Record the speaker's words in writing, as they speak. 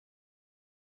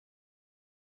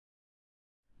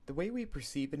The way we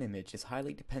perceive an image is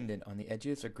highly dependent on the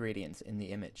edges or gradients in the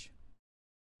image.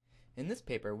 In this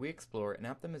paper, we explore an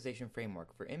optimization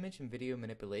framework for image and video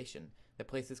manipulation that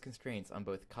places constraints on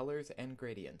both colors and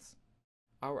gradients.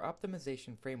 Our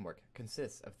optimization framework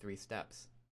consists of 3 steps.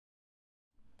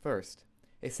 First,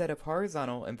 a set of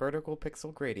horizontal and vertical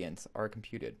pixel gradients are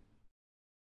computed.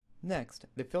 Next,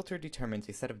 the filter determines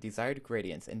a set of desired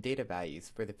gradients and data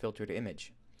values for the filtered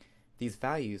image. These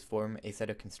values form a set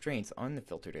of constraints on the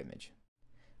filtered image.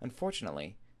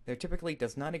 Unfortunately, there typically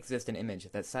does not exist an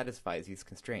image that satisfies these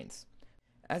constraints.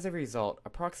 As a result,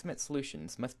 approximate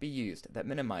solutions must be used that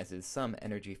minimizes some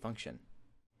energy function.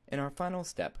 In our final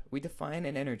step, we define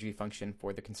an energy function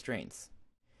for the constraints.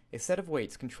 A set of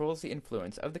weights controls the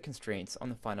influence of the constraints on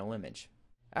the final image.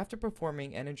 After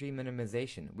performing energy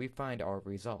minimization, we find our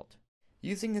result.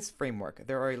 Using this framework,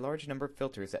 there are a large number of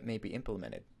filters that may be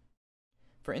implemented.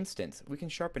 For instance, we can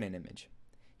sharpen an image.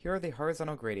 Here are the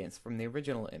horizontal gradients from the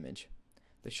original image,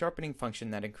 the sharpening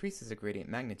function that increases the gradient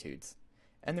magnitudes,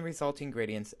 and the resulting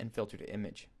gradients and filtered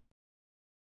image.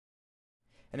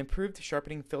 An improved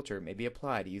sharpening filter may be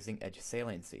applied using edge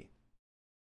saliency.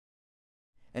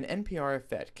 An NPR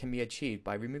effect can be achieved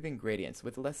by removing gradients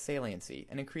with less saliency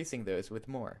and increasing those with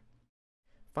more.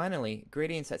 Finally,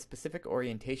 gradients at specific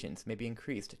orientations may be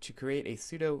increased to create a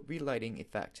pseudo-relighting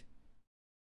effect.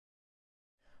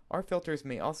 Our filters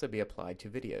may also be applied to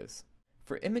videos.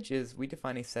 For images, we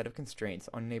define a set of constraints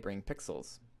on neighboring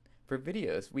pixels. For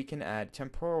videos, we can add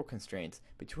temporal constraints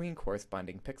between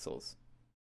corresponding pixels.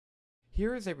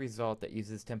 Here is a result that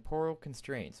uses temporal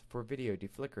constraints for video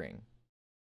deflickering.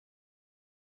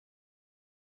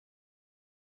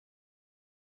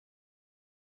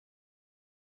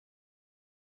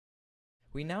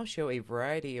 We now show a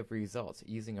variety of results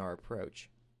using our approach.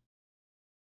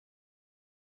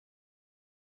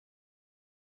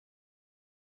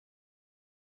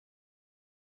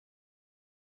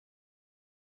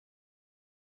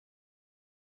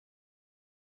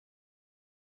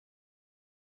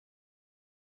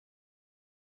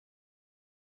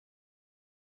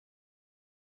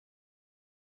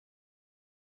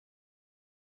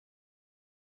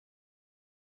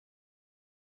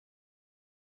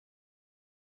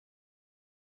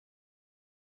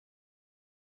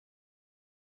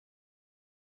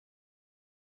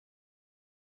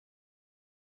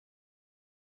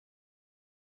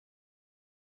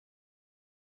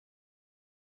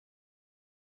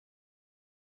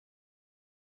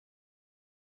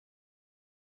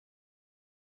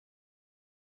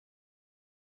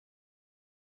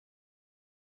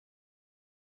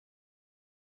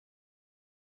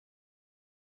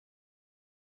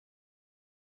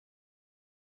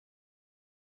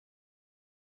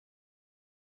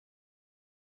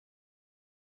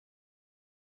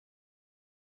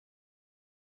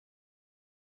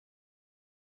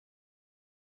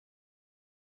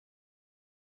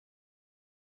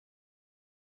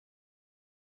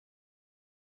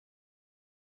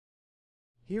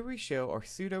 Here we show our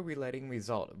pseudo-relighting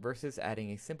result versus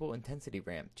adding a simple intensity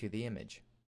ramp to the image.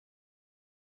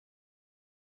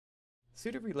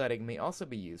 Pseudo-relighting may also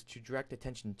be used to direct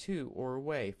attention to or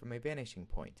away from a vanishing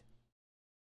point.